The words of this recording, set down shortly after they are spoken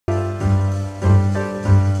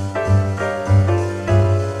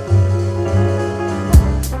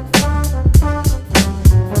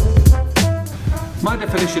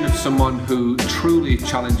someone who truly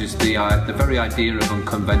challenges the very idea of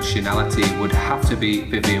unconventionality would have to be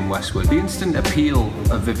Vivienne Westwood. The instant appeal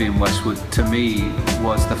of Vivienne Westwood to me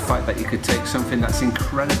was the fact that you could take something that's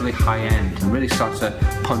incredibly high-end and really start to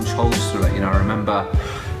punch holes through it. You know, I remember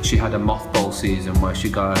she had a mothball season where she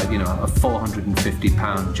got a, a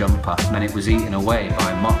 450-pound jumper and it was eaten away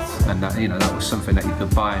by moths, and that, that was something that you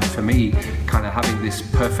could buy. And for me, kind of having this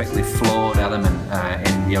perfectly flawed element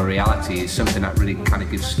in your reality is something that really kind of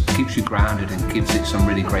keeps you grounded and gives it some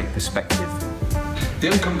really great perspective.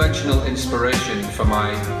 The unconventional inspiration for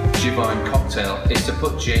my Vivienne cocktail is to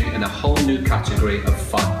put gin in a whole new category of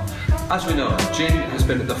fun. As we know, gin has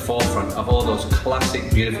been at the forefront of all those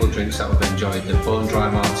classic, beautiful drinks that we've enjoyed. The bone dry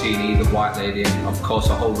martini, the white lady, and of course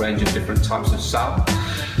a whole range of different types of sour.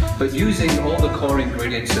 But using all the core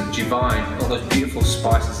ingredients of Vivienne, all those beautiful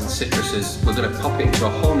spices and citruses, we're going to pop it into a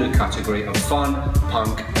whole new category of fun,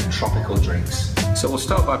 punk, and tropical drinks. So we'll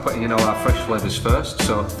start by putting in all our fresh flavours first.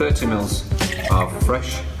 So 30 ml of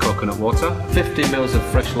fresh coconut water, 50 ml of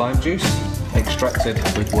fresh lime juice, extracted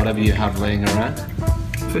with whatever you have laying around,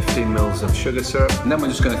 15 ml of sugar syrup, and then we're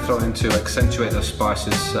just going to throw in to accentuate those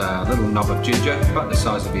spices a little knob of ginger, about the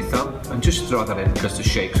size of your thumb, and just throw that in because the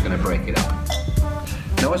shake's going to break it up.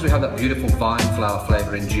 Now, as we have that beautiful vine flower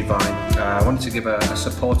flavour in Vivienne, I wanted to give a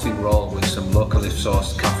supporting role with some locally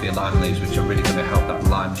sourced kaffir lime leaves, which are really going to help that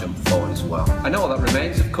lime jump forward as well. And all that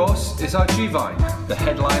remains, of course, is our Vivienne, the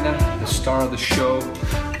headliner, the star of the show,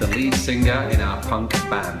 the lead singer in our punk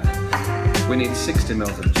band. We need 60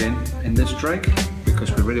 ml of gin in this drink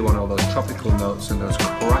because we really want all those tropical notes and those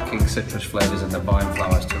cracking citrus flavours in the vine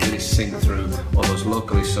flowers to really sink through all those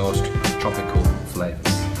locally sourced tropical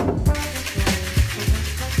flavours.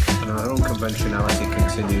 And our unconventionality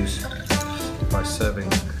continues by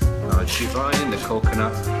serving our Vivienne in the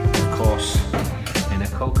coconut, of course, in a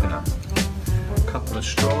coconut. A couple of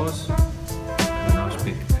straws, and a nice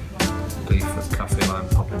big leaf of kaffir lime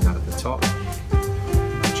popping out at the top.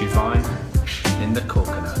 Vivienne in the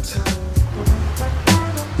coconut.